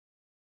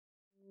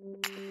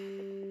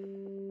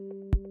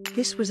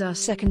This was our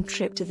second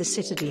trip to the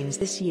Citadines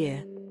this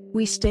year.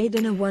 We stayed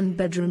in a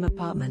one-bedroom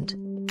apartment.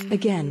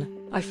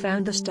 Again, I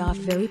found the staff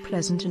very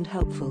pleasant and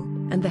helpful,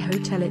 and the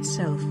hotel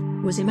itself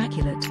was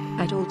immaculate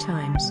at all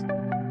times.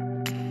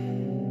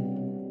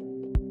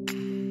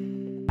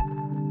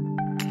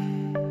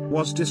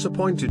 Was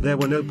disappointed there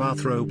were no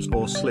bathrobes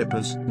or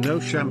slippers, no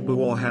shampoo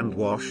or hand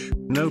wash,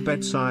 no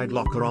bedside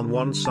locker on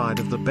one side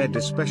of the bed,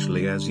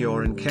 especially as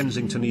you're in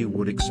Kensington you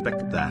would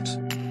expect that.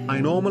 I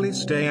normally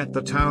stay at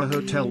the Tower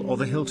Hotel or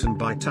the Hilton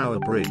by Tower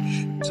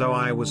Bridge, so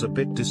I was a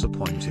bit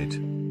disappointed.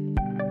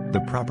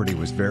 The property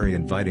was very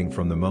inviting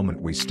from the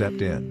moment we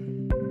stepped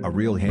in. A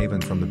real haven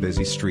from the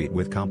busy street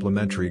with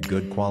complimentary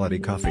good quality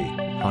coffee,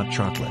 hot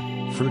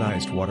chocolate, fruit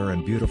iced water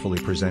and beautifully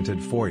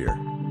presented foyer.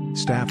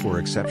 Staff were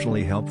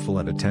exceptionally helpful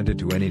and attended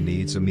to any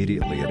needs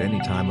immediately at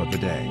any time of the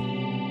day.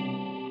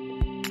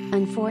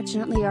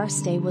 Unfortunately, our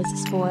stay was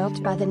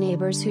spoilt by the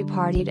neighbors who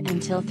partied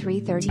until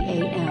 3:30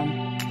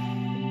 a.m.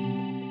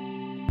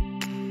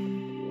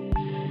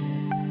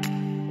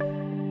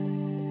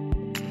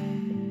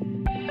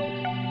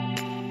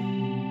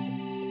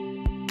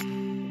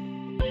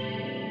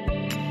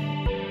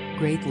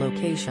 Great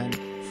location,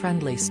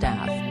 friendly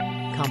staff.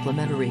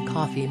 Complimentary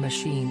coffee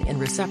machine in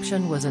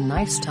reception was a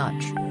nice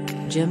touch.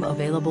 Gym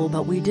available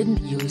but we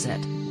didn't use it.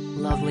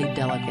 Lovely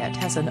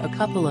delicatessen a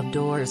couple of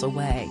doors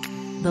away.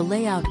 The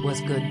layout was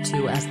good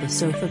too, as the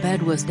sofa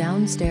bed was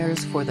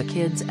downstairs for the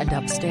kids and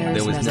upstairs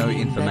there was no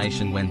mezzanine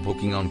information bed. when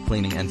booking on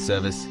cleaning and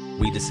service.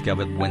 We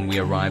discovered when we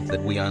arrived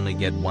that we only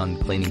get one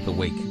cleaning per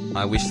week.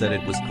 I wish that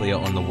it was clear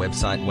on the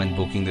website when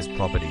booking this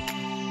property.